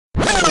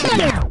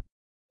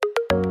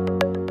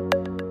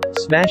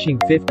Smashing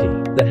 50,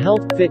 the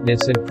health,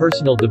 fitness and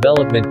personal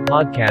development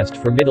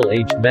podcast for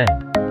middle-aged men.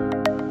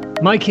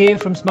 Mike here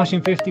from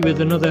Smashing 50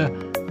 with another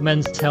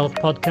men's health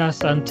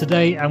podcast, and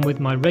today I'm with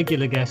my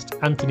regular guest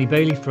Anthony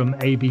Bailey from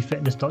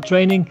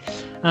abfitness.training.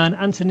 And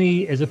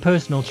Anthony is a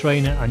personal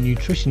trainer and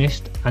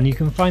nutritionist, and you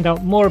can find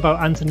out more about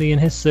Anthony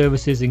and his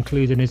services,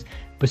 including his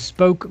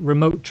bespoke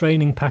remote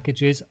training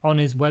packages, on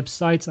his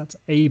website. That's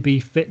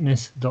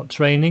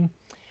abfitness.training.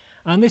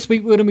 And this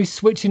week we're going to be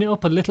switching it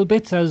up a little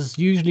bit, as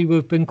usually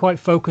we've been quite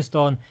focused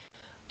on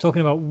talking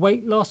about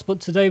weight loss, but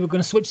today we're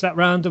going to switch that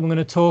round and we're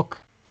going to talk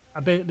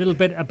a little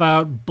bit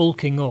about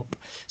bulking up.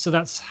 So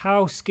that's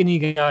how skinny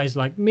guys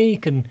like me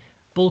can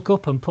bulk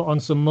up and put on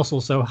some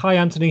muscle. So hi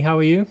Anthony, how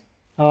are you?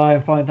 Hi,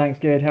 I'm fine, thanks.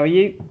 Good. How are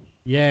you?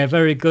 Yeah,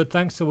 very good,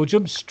 thanks. So we'll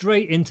jump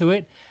straight into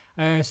it.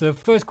 So the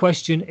first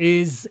question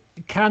is,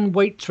 can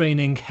weight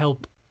training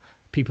help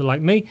people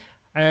like me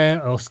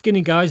or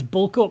skinny guys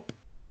bulk up?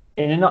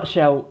 In a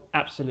nutshell,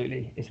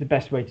 absolutely. It's the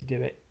best way to do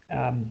it.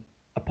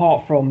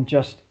 Apart from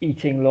just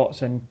eating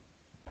lots and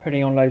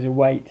putting on loads of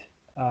weight,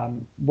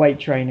 weight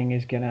training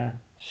is going to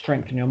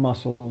strengthen your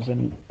muscles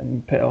and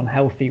put on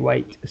healthy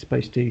weight as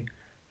opposed to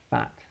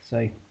fat.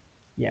 So,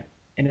 yeah,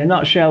 in a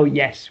nutshell,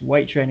 yes,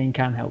 weight training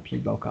can help you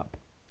bulk up.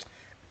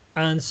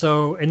 And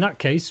so in that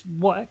case,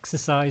 what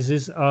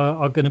exercises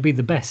are going to be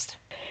the best?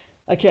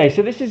 Okay,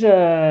 so this is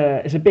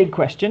it's a big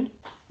question,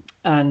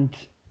 and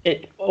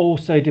it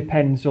also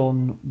depends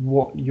on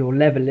what your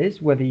level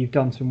is, whether you've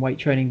done some weight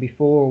training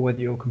before, or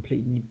whether you're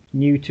completely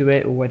new to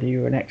it, or whether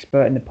you're an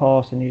expert in the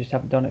past and you just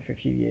haven't done it for a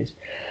few years.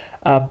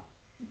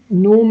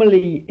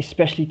 Normally,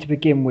 especially to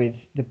begin with,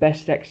 the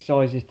best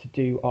exercises to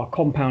do are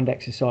compound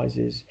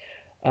exercises.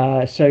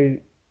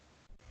 Compound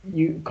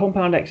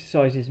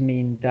exercises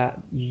mean that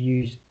you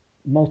use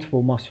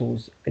multiple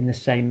muscles in the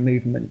same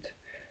movement.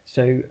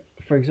 So,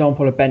 for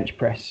example, a bench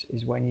press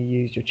is when you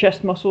use your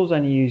chest muscles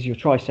and you use your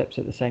triceps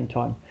at the same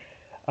time.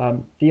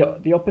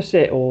 The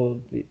opposite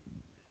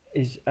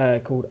is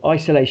called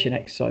isolation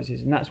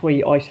exercises, and that's where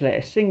you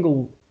isolate a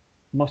single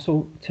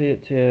muscle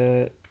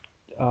to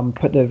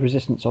put the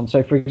resistance on.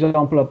 So, for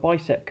example, a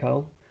bicep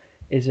curl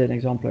is an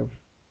example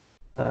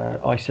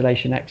of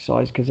isolation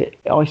exercise because it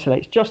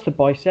isolates just the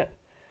bicep,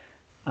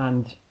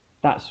 and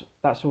that's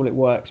all it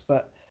works.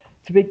 But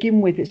to begin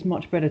with, it's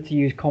much better to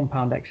use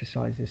compound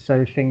exercises.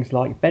 So things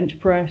like bench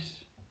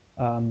press,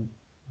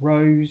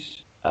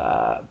 rows,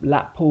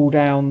 lat pull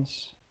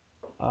downs,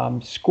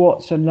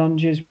 squats and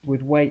lunges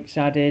with weights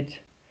added.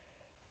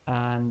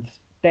 And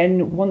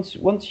then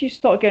once you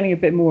start getting a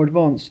bit more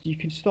advanced, you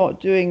can start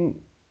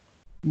doing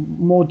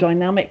more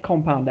dynamic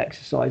compound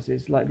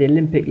exercises like the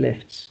Olympic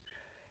lifts.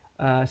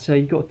 So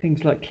you've got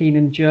things like clean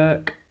and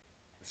jerk,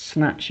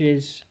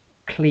 snatches,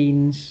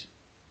 cleans,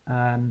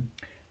 and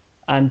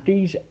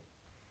these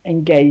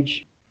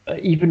engage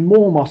even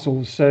more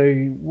muscles. So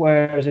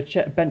whereas a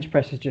bench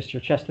press is just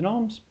your chest and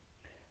arms,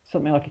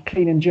 something like a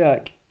clean and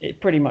jerk, it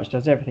pretty much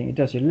does everything. It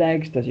does your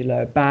legs, does your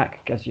lower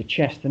back, does your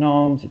chest and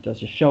arms, it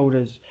does your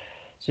shoulders.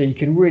 So you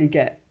can really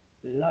get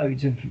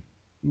loads of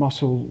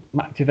muscle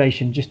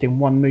activation just in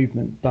one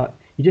movement. But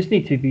you just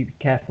need to be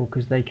careful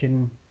because you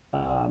can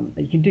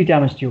do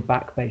damage to your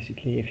back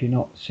basically if you're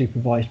not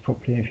supervised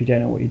properly, if you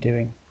don't know what you're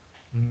doing.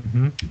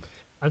 Mm-hmm.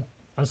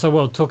 And so,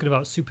 well, talking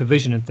about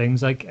supervision and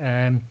things like,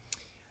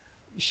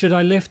 should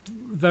I lift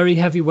very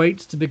heavy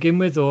weights to begin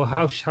with, or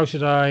how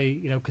should I,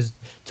 because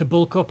to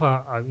bulk up,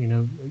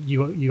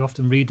 you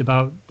often read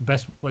about the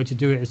best way to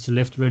do it is to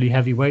lift really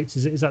heavy weights.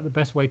 Is that the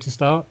best way to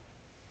start?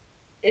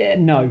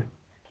 No,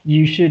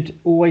 you should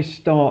always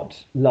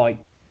start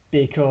light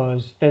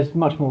because there's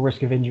much more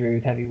risk of injury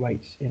with heavy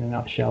weights in a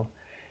nutshell.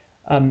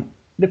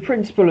 The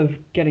principle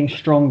of getting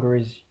stronger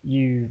is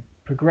you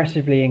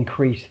progressively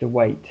increase the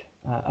weight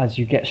as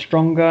you get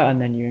stronger,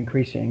 and then you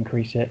increase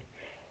it.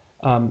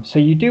 So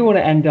you do want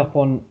to end up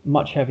on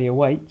much heavier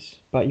weights,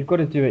 but you've got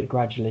to do it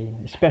gradually,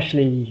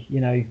 especially,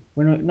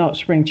 we're not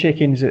spring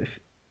chickens at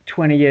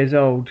 20 years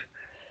old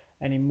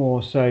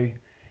anymore. So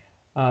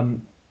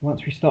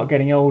once we start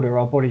getting older,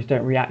 our bodies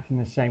don't react in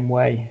the same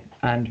way,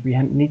 and we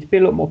need to be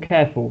a lot more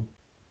careful.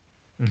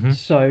 Mm-hmm.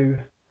 So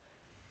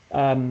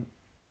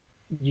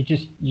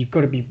you've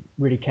got to be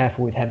really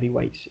careful with heavy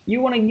weights.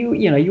 You want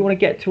to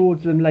get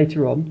towards them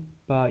later on,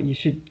 but you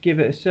should give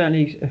it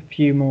certainly a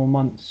few more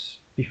months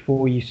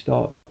before you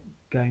start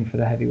going for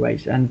the heavy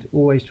weights, and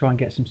always try and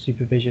get some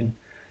supervision,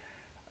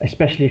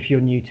 especially if you're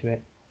new to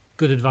it.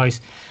 Good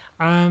advice.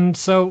 And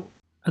so,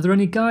 are there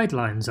any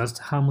guidelines as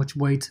to how much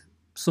weight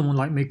someone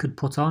like me could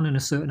put on in a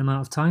certain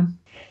amount of time?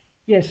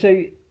 Yeah,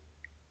 so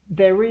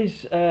there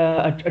is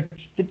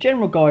the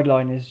general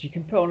guideline is you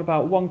can put on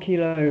about 1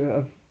 kilo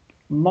of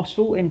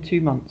muscle in 2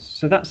 months.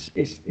 So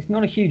it's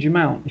not a huge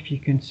amount if you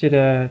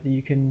consider that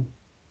you can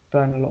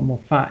burn a lot more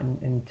fat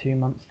in 2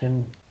 months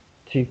than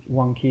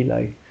 1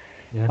 kilo.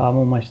 Yeah.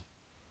 Almost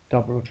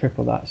double or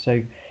triple that.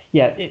 So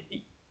yeah,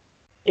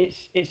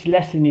 it's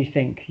less than you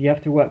think. You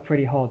have to work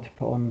pretty hard to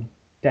put on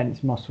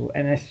dense muscle,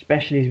 and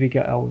especially as we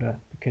get older,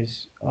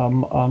 because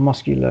our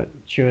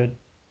musculature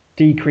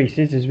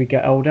decreases as we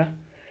get older.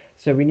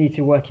 So we need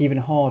to work even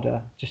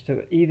harder just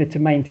to either to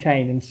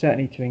maintain and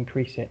certainly to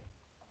increase it.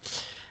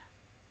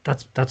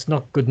 That's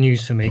not good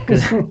news for me,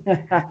 because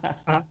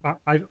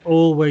I've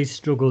always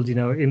struggled.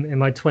 In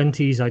my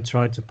 20s, I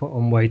tried to put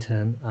on weight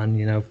and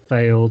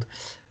failed.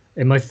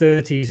 In my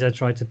 30s, I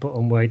tried to put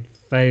on weight,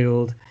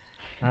 failed.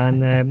 And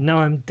now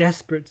I'm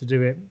desperate to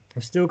do it.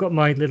 I've still got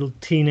my little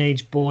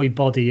teenage boy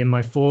body in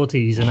my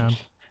 40s, and I'm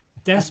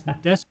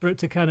desperate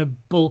to kind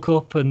of bulk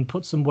up and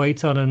put some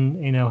weight on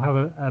and, have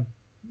a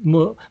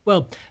more,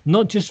 well,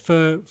 not just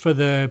for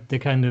the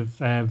kind of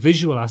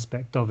visual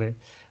aspect of it,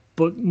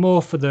 but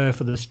more for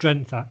the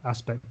strength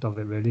aspect of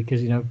it, really,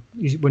 because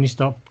when you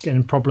start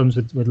getting problems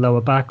with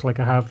lower back like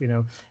I have,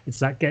 it's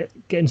that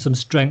getting some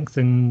strength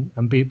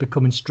and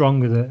becoming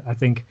stronger that I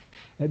think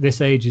at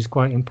this age is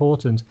quite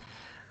important.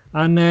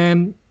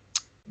 And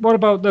what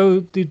about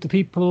the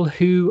people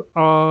who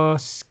are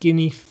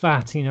skinny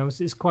fat?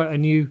 It's quite a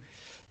new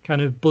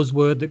kind of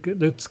buzzword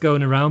that's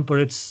going around, but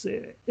it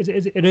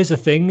is a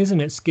thing, isn't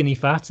it? Skinny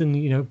fat,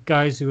 and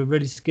guys who are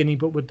really skinny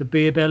but with the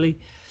beer belly.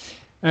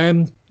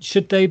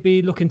 Should they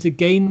be looking to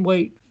gain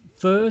weight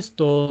first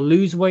or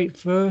lose weight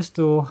first,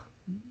 or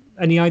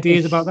any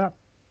ideas about that?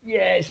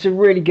 Yeah, it's a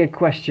really good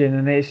question,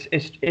 and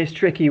it's a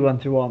tricky one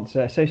to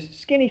answer. So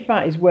skinny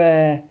fat is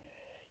where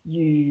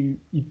you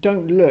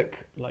don't look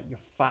like you're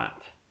fat,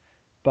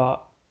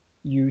 but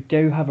you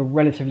do have a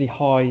relatively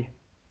high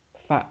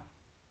fat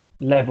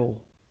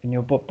level in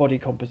your body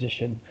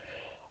composition.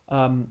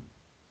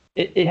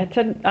 It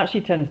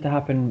actually tends to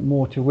happen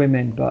more to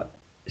women, but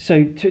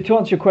so to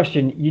answer your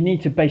question, you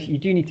need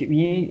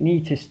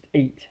to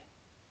eat.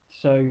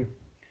 So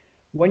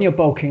when you're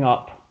bulking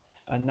up,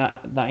 and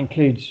that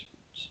includes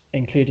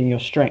including your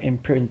strength,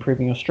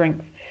 improving your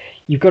strength,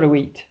 you've got to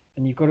eat,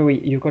 and you've got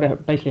to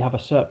basically have a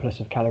surplus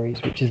of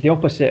calories, which is the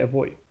opposite of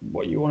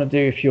what you want to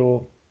do if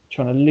you're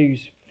trying to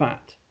lose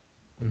fat.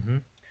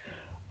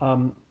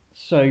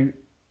 So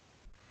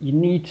you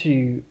need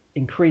to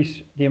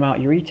increase the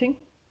amount you're eating,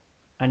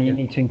 and you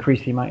need to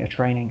increase the amount you're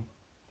training.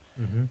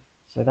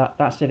 So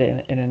that's it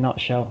in a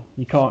nutshell.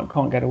 You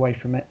can't get away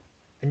from it.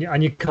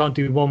 And you can't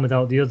do one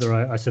without the other,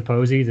 I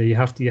suppose, either. You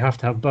have to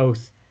have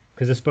both,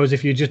 because I suppose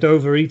if you're just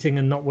overeating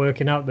and not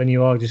working out, then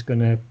you are just going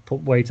to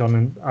put weight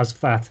on as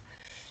fat.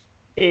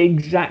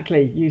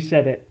 Exactly, you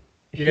said it.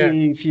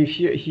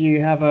 If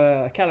you have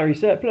a calorie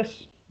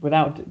surplus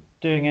without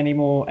doing any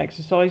more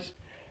exercise,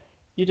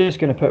 you're just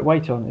going to put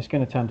weight on. It's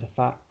going to turn to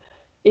fat.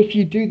 If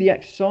you do the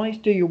exercise,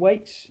 do your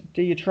weights,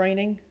 do your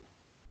training,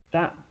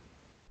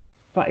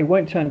 it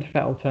won't turn to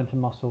fat, or turn to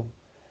muscle,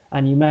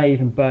 and you may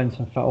even burn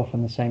some fat off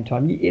in the same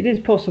time. It is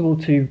possible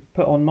to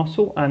put on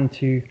muscle and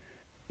to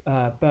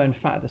burn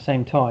fat at the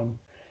same time,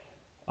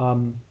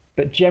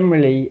 but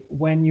generally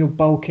when you're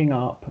bulking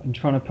up and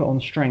trying to put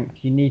on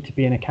strength, you need to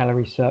be in a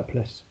calorie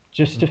surplus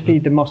just to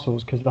feed the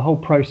muscles, because the whole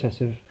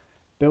process of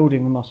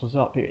building the muscles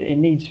up, it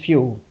needs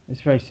fuel.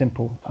 It's very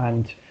simple,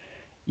 and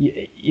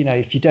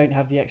if you don't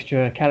have the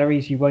extra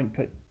calories, you won't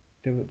put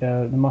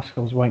the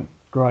muscles won't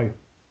grow.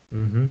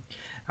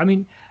 I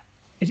mean,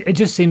 it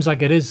just seems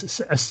like it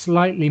is a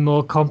slightly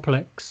more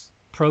complex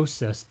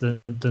process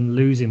than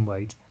losing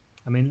weight.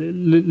 I mean,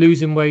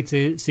 losing weight,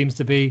 it seems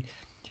to be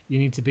you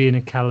need to be in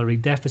a calorie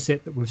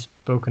deficit that we've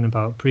spoken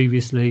about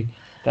previously.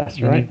 That's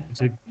right.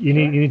 You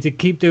need to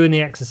keep doing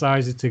the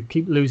exercises to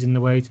keep losing the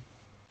weight,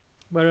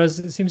 whereas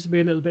it seems to be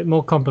a little bit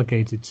more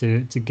complicated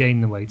to gain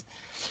the weight.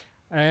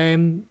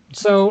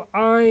 So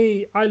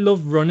I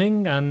love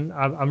running, and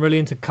I'm really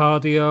into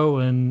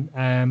cardio,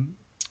 and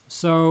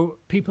so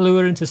people who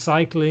are into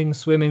cycling,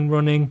 swimming,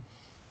 running,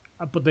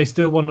 but they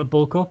still want to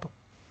bulk up,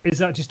 is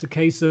that just a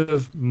case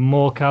of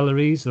more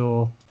calories,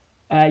 or?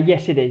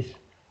 Yes, it is.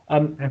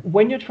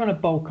 When you're trying to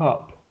bulk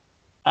up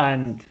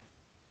and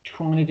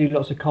trying to do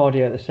lots of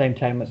cardio at the same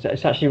time,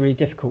 it's actually really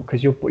difficult,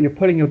 because you're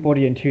pulling your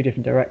body in two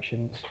different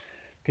directions.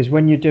 Because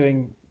when you're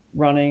doing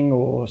running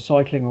or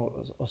cycling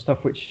or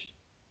stuff which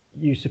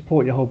you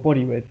support your whole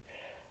body with,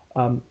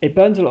 it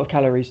burns a lot of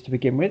calories to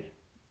begin with.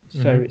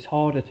 So it's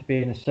harder to be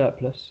in a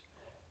surplus,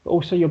 but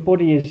also your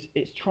body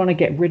it's trying to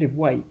get rid of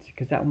weight,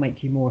 because that will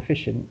make you more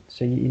efficient.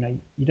 So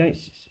you don't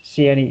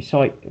see any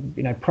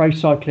pro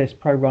cyclists,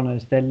 pro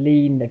runners, they're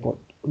lean, they've got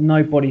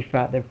no body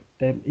fat, they're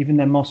even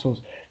their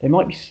muscles, they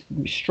might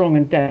be strong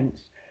and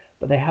dense,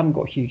 but they haven't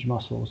got huge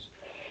muscles.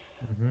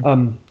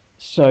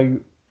 So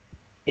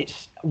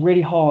it's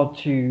really hard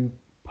to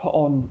put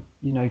on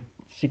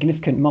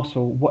significant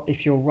muscle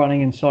if you're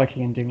running and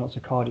cycling and doing lots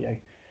of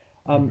cardio.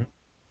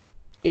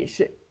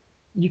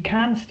 You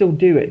can still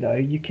do it though.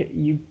 You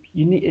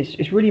need.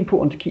 It's really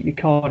important to keep your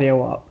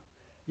cardio up.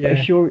 Yeah. But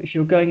if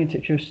you're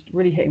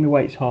really hitting the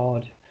weights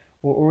hard,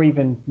 or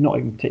even not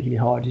even particularly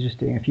hard, you're just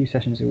doing a few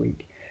sessions a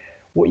week,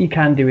 what you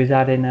can do is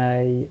add in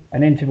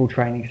an interval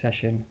training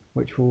session,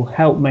 which will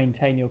help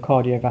maintain your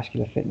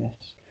cardiovascular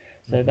fitness.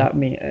 So that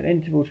means an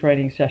interval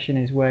training session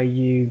is where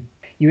you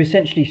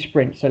essentially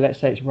sprint. So let's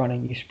say it's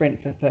running, you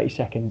sprint for 30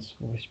 seconds,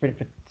 or you sprint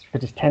for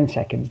just 10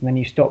 seconds, and then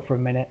you stop for a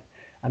minute,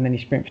 and then you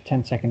sprint for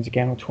 10 seconds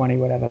again, or 20,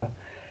 whatever.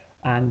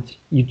 and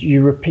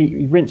you repeat,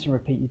 you rinse and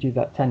repeat. You do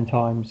that 10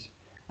 times,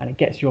 and it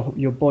gets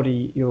your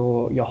body,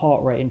 your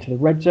heart rate into the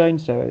red zone.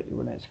 So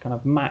when it's kind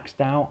of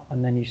maxed out,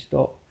 and then you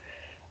stop,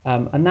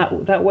 and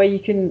that way you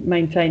can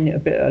maintain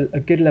a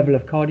good level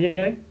of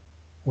cardio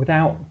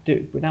without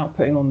doing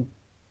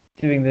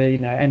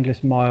the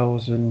endless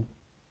miles and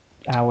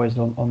hours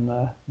on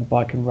the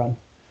bike and run.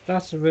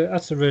 That's a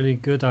really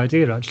good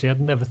idea, actually. I'd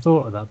never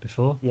thought of that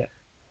before. Yeah.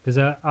 Because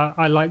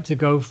I like to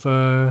go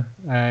for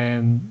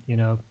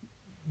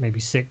maybe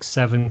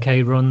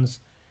 6-7K runs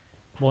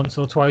once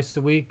or twice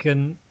a week,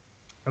 and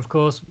of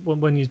course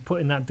when you're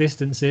putting that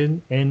distance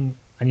in and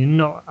you're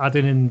not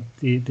adding in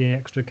the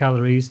extra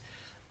calories,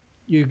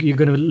 you're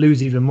going to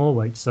lose even more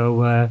weight.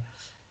 So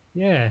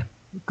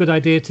good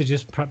idea to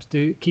just perhaps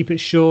keep it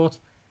short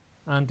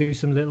and do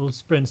some little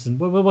sprints. And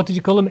what did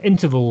you call them?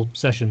 Interval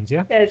sessions,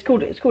 yeah? Yeah, it's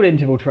called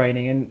interval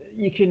training, and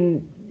you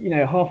can,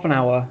 half an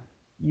hour,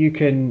 you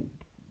can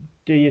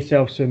do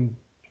yourself some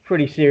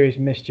pretty serious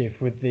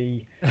mischief with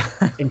the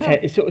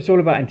intent. It's all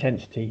about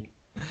intensity.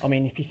 I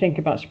mean, if you think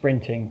about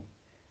sprinting,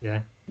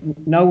 yeah,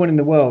 no one in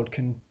the world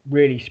can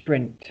really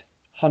sprint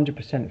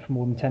 100% for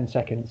more than 10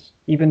 seconds.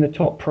 Even the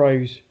top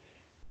pros,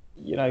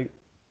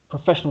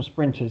 professional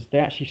sprinters, they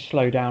actually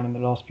slow down in the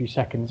last few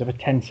seconds of a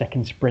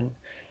 10-second sprint.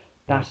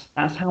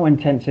 That's how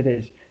intense it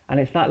is, and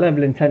it's that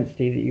level of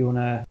intensity that you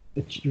want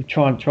to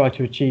try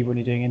to achieve when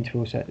you're doing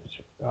interval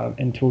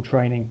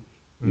training.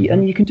 Mm-hmm.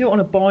 And you can do it on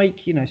a bike,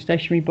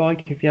 stationary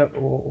bike, if you have,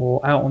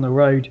 or out on the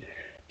road.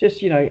 Just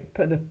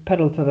put the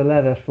pedal to the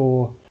leather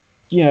for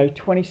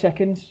 20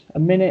 seconds, a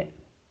minute,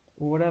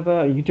 or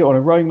whatever. You can do it on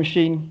a rowing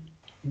machine.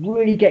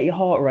 Really get your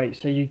heart rate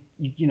so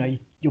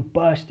you're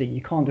bursting.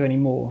 You can't do any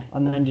more,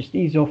 and then just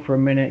ease off for a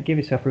minute, give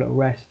yourself a little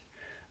rest,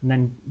 and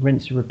then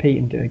rinse and repeat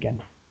and do it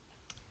again.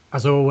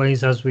 As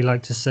always, as we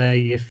like to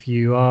say, if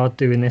you are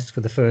doing this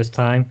for the first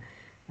time,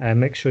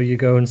 make sure you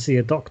go and see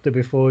a doctor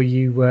before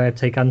you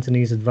take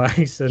Anthony's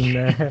advice and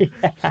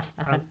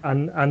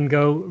and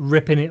go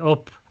ripping it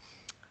up.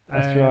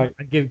 That's right.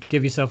 And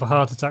give yourself a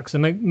heart attack. So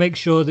make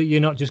sure that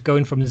you're not just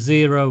going from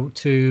 0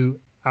 to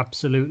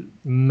absolute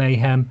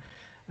mayhem.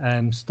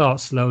 Start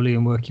slowly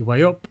and work your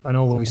way up, and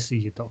always see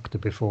your doctor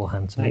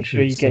beforehand. To make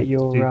sure you get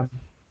your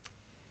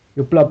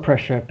blood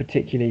pressure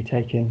particularly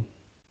taken.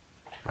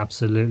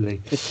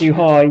 Absolutely. If it's too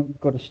high, you've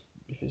got to.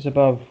 If it's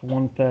above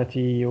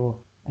 130 or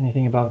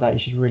anything above that, you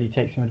should really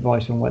take some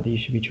advice on whether you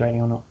should be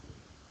training or not.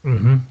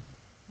 Mm-hmm.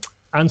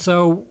 And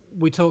so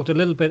we talked a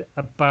little bit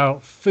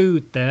about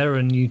food there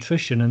and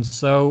nutrition, and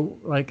so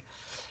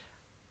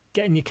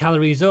getting your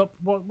calories up.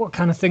 What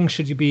kind of things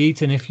should you be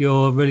eating if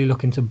you're really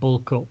looking to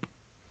bulk up?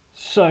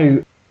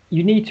 So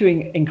you need to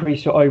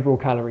increase your overall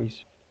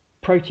calories.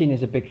 Protein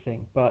is a big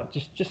thing, but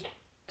just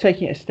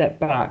taking it a step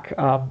back,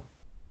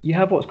 you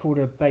have what's called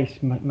a base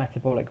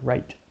metabolic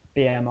rate,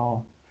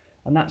 BMR,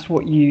 and that's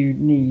what you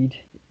need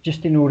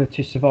just in order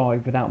to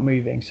survive without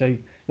moving. So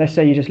let's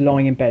say you're just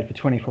lying in bed for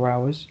 24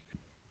 hours.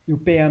 Your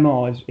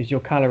BMR is your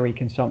calorie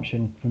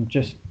consumption from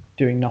just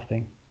doing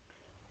nothing.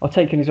 I'll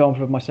take an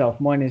example of myself.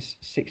 Mine is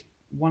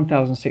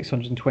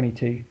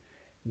 1,622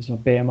 is my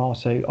BMR.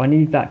 So I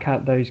need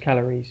those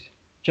calories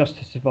just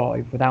to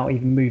survive without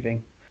even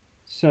moving.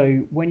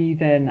 So when you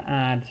then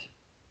add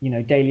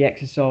daily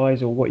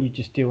exercise or what you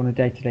just do on a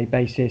day-to-day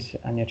basis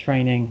and your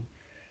training,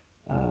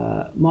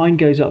 mine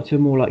goes up to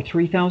more like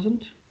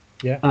 3,000.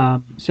 Yeah.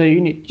 So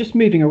you need just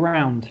moving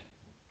around,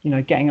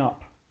 getting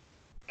up,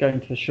 going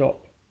to the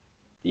shop,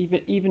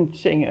 even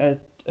sitting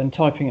and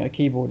typing at a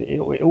keyboard. It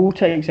all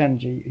takes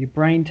energy. Your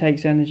brain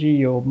takes energy.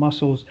 Your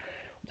muscles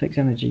takes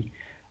energy,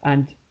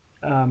 and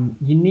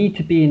you need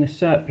to be in a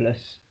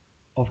surplus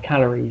of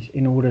calories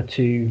in order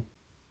to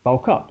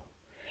bulk up.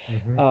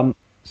 Mm-hmm.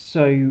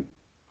 So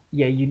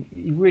you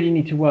really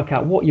need to work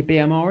out what your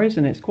BMR is,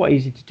 and it's quite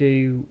easy to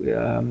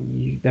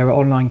do. There are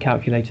online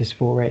calculators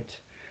for it.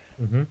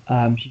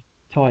 Mm-hmm.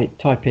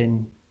 Type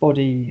in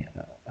body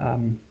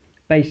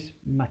base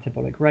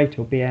metabolic rate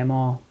or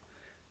BMR.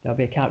 There'll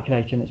be a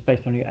calculator, and it's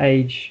based on your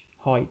age,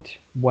 height,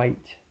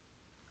 weight,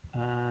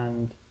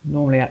 and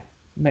normally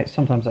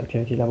sometimes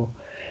activity level.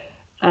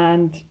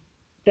 And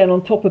then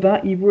on top of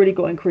that, you've really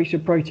got to increase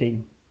your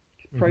protein.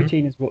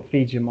 Protein is what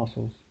feeds your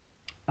muscles.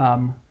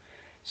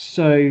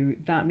 So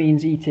that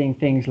means eating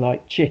things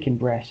like chicken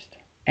breast,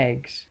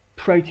 eggs.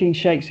 Protein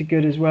shakes are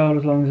good as well,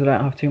 as long as they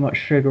don't have too much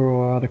sugar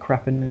or other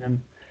crap in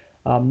them.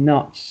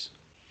 Nuts,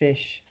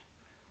 fish,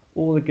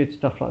 all the good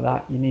stuff like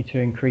that. You need to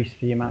increase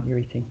the amount you're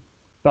eating.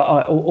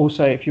 But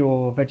also, if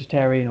you're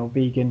vegetarian or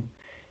vegan,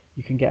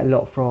 you can get a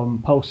lot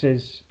from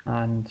pulses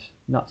and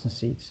nuts and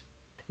seeds.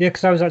 Yeah,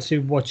 because I was actually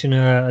watching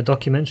a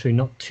documentary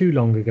not too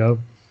long ago,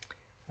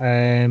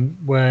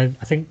 where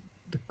I think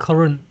the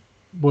current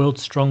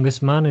world's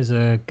strongest man is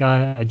a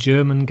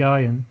German guy,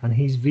 and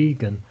he's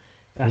vegan.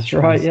 That's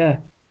right, yeah.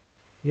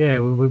 Yeah,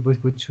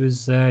 which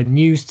was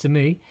news to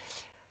me.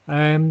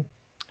 And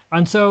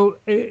so,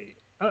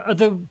 are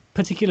there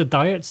particular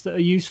diets that are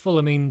useful?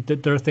 I mean,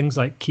 there are things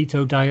like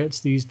keto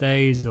diets these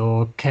days,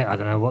 or I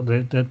don't know what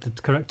the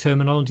correct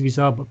terminologies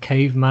are, but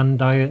caveman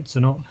diets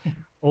are not.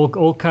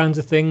 all kinds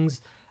of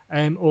things,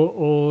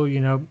 or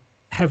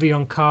heavy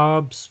on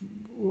carbs,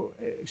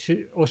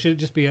 should it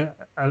just be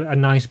a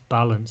nice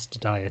balanced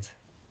diet?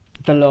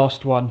 The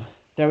last one.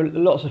 There are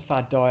lots of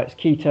fad diets.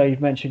 Keto,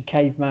 you've mentioned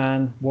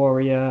Caveman,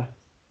 Warrior,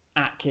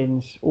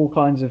 Atkins, all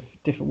kinds of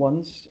different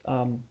ones.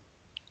 And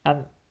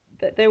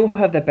they all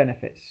have their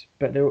benefits,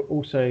 but they're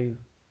also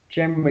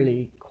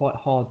generally quite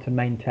hard to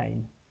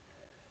maintain.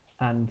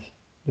 And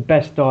the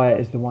best diet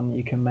is the one that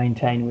you can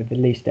maintain with the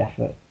least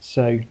effort.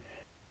 So,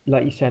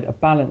 like you said, a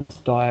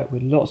balanced diet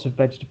with lots of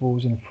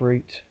vegetables and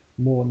fruit,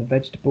 more on the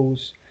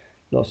vegetables,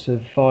 lots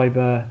of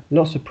fiber,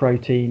 lots of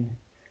protein,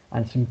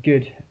 and some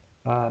good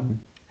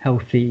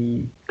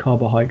healthy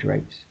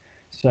carbohydrates.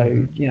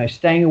 So,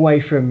 staying away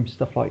from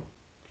stuff like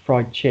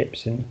fried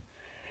chips and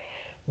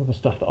all the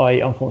stuff that I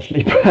eat,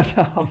 unfortunately,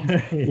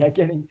 but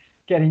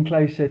getting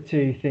closer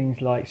to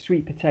things like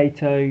sweet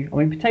potato. I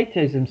mean,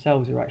 potatoes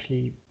themselves are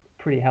actually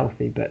pretty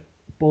healthy, but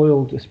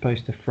boiled as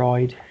opposed to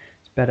fried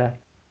is better.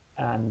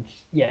 And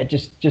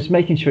just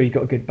making sure you've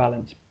got a good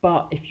balance.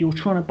 But if you're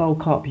trying to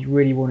bulk up, you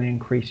really want to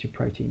increase your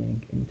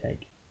protein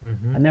intake.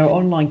 And there are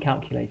online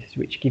calculators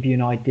which give you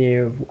an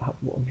idea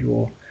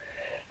of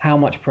how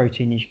much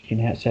protein you can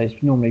have. So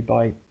it's normally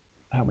by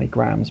how many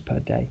grams per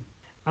day.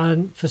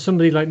 And for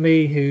somebody like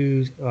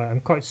me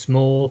I'm quite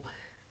small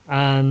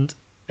and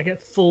I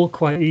get full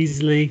quite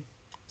easily,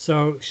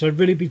 so should I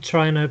really be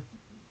trying to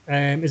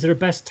is there a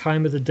best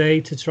time of the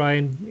day to try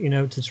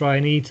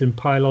and eat and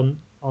pile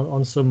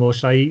on some, or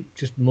should I eat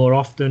just more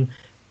often,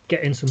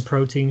 get in some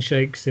protein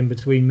shakes in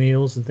between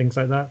meals and things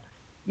like that?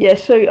 Yeah,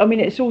 so I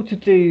mean, it's all to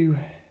do.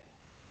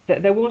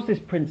 There was this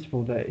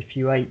principle that if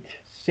you ate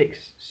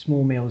 6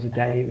 small meals a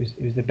day,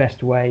 it was the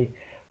best way,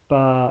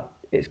 but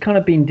it's kind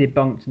of been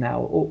debunked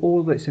now.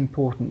 All that's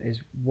important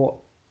is what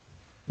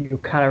your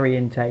calorie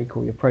intake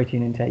or your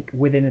protein intake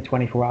within a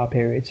 24-hour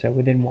period, so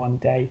within one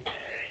day.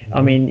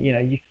 I mean,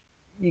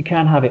 you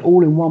can have it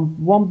all in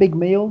one big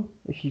meal.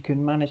 If you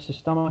can manage to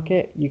stomach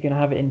it, you can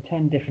have it in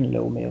 10 different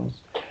little meals.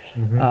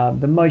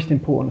 The most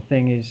important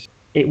thing is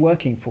it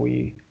working for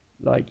you.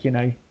 Like,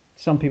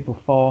 some people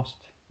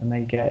fast and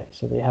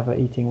they have an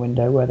eating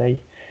window where they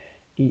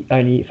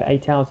only eat for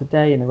 8 hours a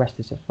day and the rest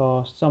is a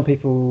fast. Some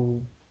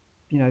people,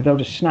 they'll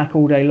just snack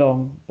all day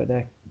long, but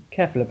they're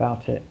careful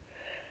about it.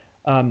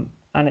 And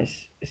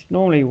it's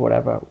normally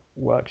whatever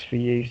works for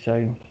you.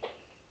 So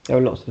there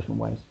are lots of different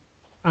ways.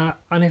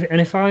 And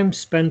if I'm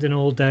spending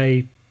all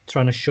day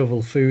trying to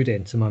shovel food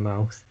into my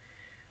mouth,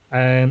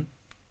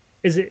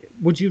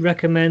 would you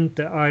recommend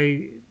that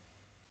I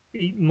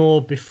eat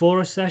more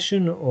before a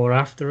session or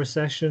after a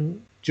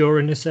session,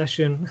 during a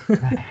session?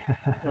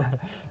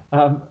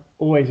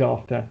 Always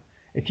after.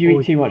 If you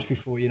eat too much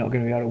before, you're not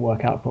going to be able to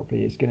work out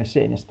properly. It's going to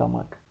sit in your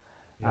stomach,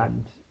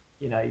 and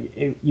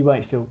you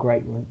won't feel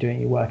great when doing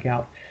your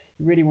workout.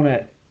 You really want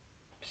to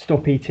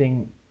stop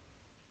eating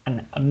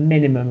a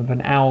minimum of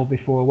an hour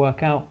before a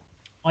workout,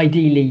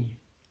 ideally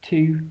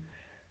 2.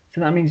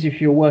 So that means if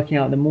you're working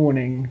out in the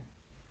morning,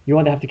 you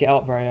either have to get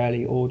up very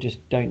early or just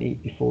don't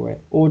eat before it,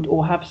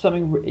 or have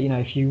something.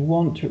 If you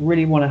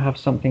really want to have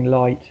something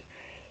light,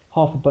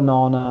 half a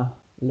banana,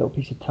 a little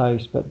piece of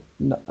toast, but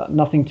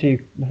nothing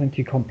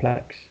too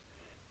complex.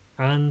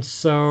 And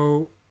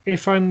so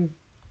if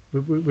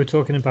we're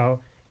talking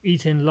about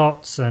eating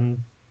lots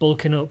and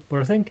bulking up,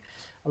 where I think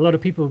a lot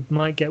of people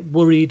might get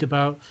worried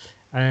about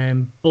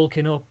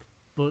bulking up,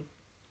 but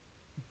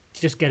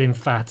just getting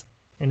fat.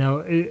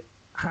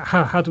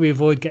 How do we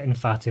avoid getting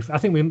fat? I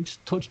think we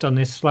touched on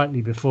this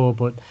slightly before,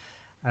 but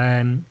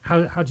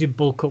how do you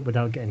bulk up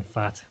without getting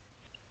fat?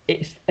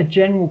 It's a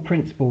general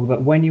principle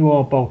that when you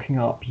are bulking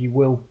up, you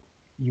will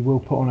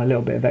put on a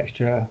little bit of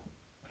extra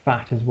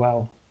fat as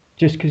well,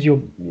 just because your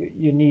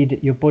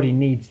body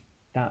needs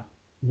that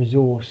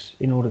resource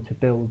in order to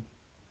build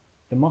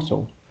the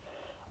muscle.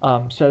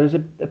 So there's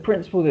a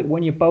principle that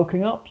when you're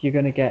bulking up, you're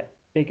going to get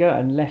bigger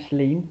and less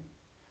lean,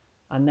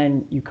 and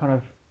then you kind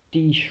of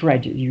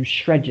de-shred it. You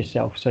shred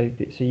yourself, so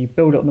you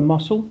build up the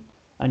muscle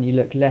and you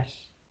look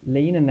less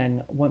lean, and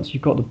then once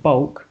you've got the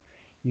bulk,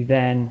 you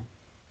then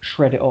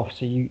shred it off.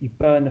 So you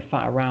burn the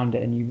fat around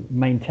it and you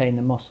maintain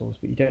the muscles,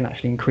 but you don't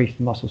actually increase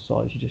the muscle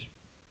size. You just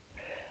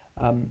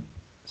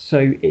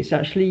so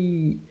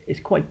it's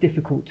quite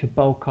difficult to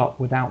bulk up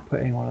without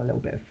putting on a little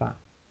bit of fat.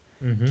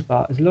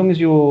 But as long as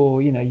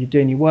you're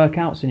doing your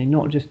workouts and you're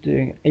not just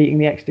eating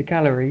the extra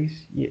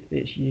calories,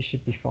 you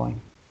should be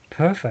fine.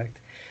 Perfect.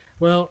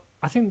 Well,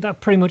 I think that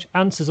pretty much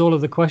answers all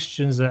of the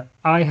questions that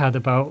I had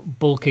about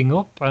bulking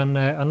up, and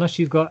unless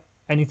you've got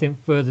anything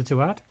further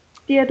to add.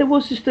 Yeah, there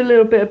was just a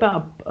little bit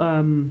about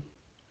a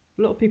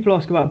lot of people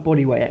ask about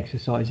body weight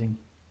exercising.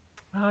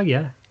 Oh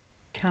yeah.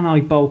 Can I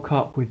bulk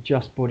up with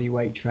just body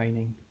weight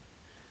training?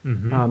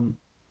 And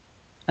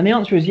the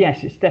answer is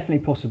yes, it's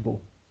definitely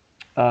possible.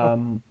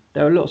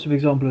 There are lots of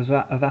examples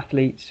of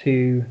athletes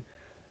who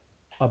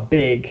are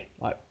big,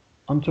 like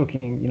I'm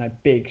talking,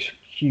 big,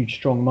 huge,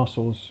 strong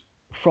muscles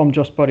from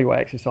just bodyweight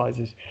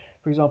exercises.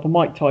 For example,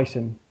 Mike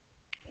Tyson,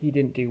 he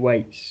didn't do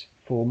weights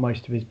for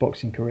most of his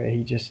boxing career.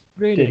 He just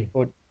really?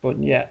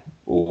 But yeah,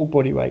 all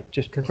body weight,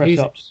 just 'Cause press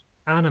ups.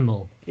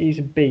 Animal. He's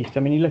a beast.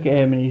 I mean, you look at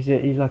him and he's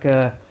like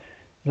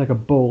a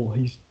bull.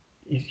 He's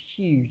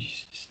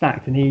huge,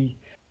 stacked, and he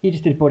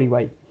just did body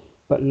weight,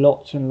 but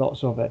lots and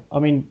lots of it. I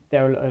mean,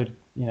 there are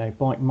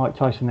Mike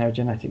Tyson. There are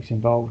genetics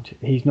involved.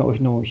 He's not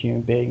a normal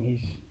human being.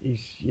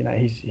 He's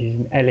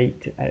an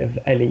elite of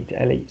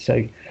elite.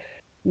 So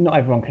not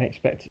everyone can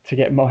expect to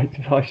get Mike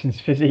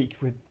Tyson's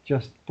physique with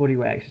just body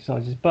weight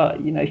exercises.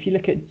 But if you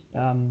look at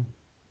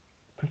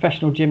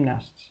professional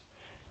gymnasts,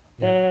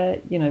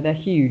 they're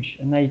huge,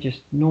 and they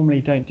just normally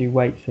don't do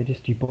weights. They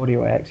just do body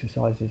weight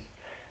exercises.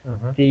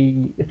 Uh-huh.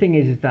 The thing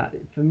is that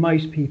for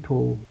most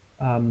people,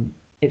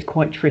 it's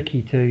quite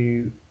tricky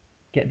to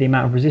get the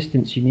amount of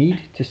resistance you need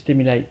to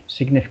stimulate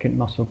significant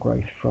muscle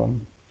growth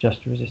from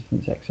just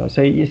resistance exercise.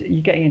 So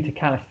you're getting into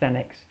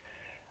calisthenics,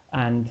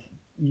 and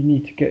you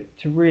need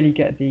to really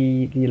get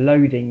the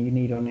loading you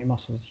need on your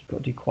muscles. You've got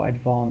to do quite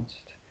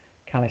advanced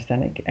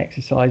calisthenic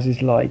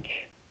exercises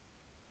like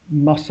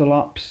muscle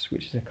ups,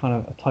 which is a kind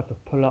of a type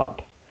of pull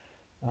up,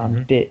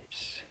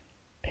 dips,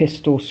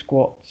 pistol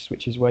squats,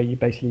 which is where you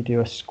basically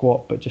do a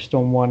squat but just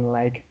on one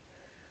leg,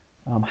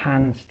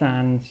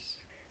 handstands,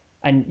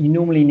 and you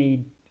normally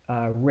need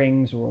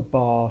rings or a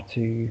bar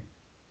to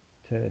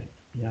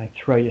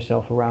throw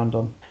yourself around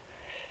on.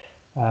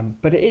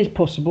 But it is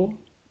possible,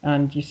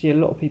 and you see a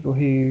lot of people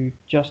who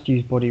just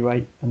use body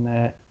weight and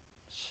they're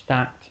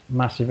stacked,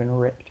 massive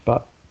and ripped.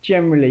 But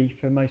generally,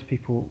 for most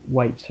people,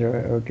 weights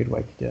are a good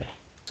way to do it.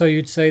 So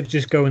you'd say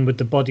just going with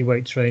the body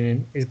weight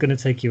training is going to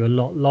take you a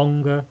lot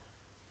longer.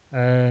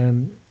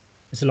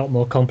 It's a lot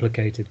more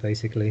complicated,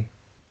 basically.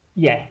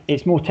 Yeah,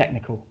 it's more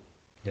technical.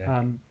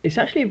 Yeah. It's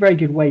actually a very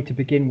good way to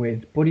begin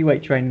with. Body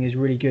weight training is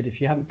really good if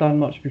you haven't done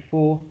much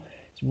before.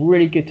 It's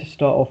really good to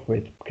start off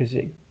with, because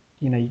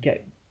you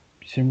get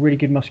some really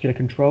good muscular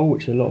control,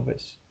 which a lot of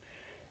it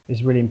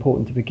is really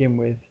important to begin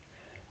with,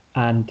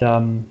 and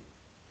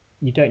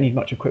you don't need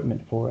much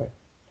equipment for it.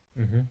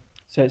 Mm-hmm.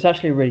 So it's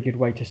actually a really good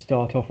way to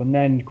start off, and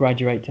then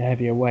graduate to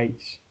heavier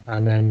weights.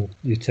 And then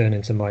you turn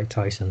into Mike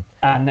Tyson.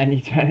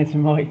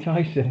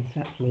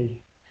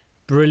 Exactly.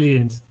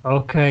 Brilliant.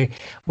 Okay.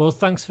 Well,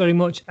 thanks very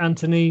much,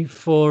 Anthony,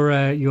 for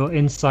your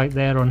insight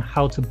there on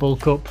how to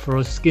bulk up for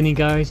us skinny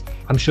guys.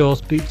 I'm sure I'll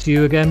speak to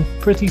you again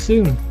pretty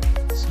soon.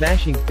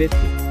 Smashing 50,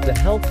 the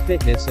health,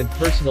 fitness, and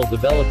personal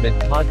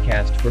development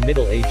podcast for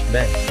middle-aged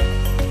men.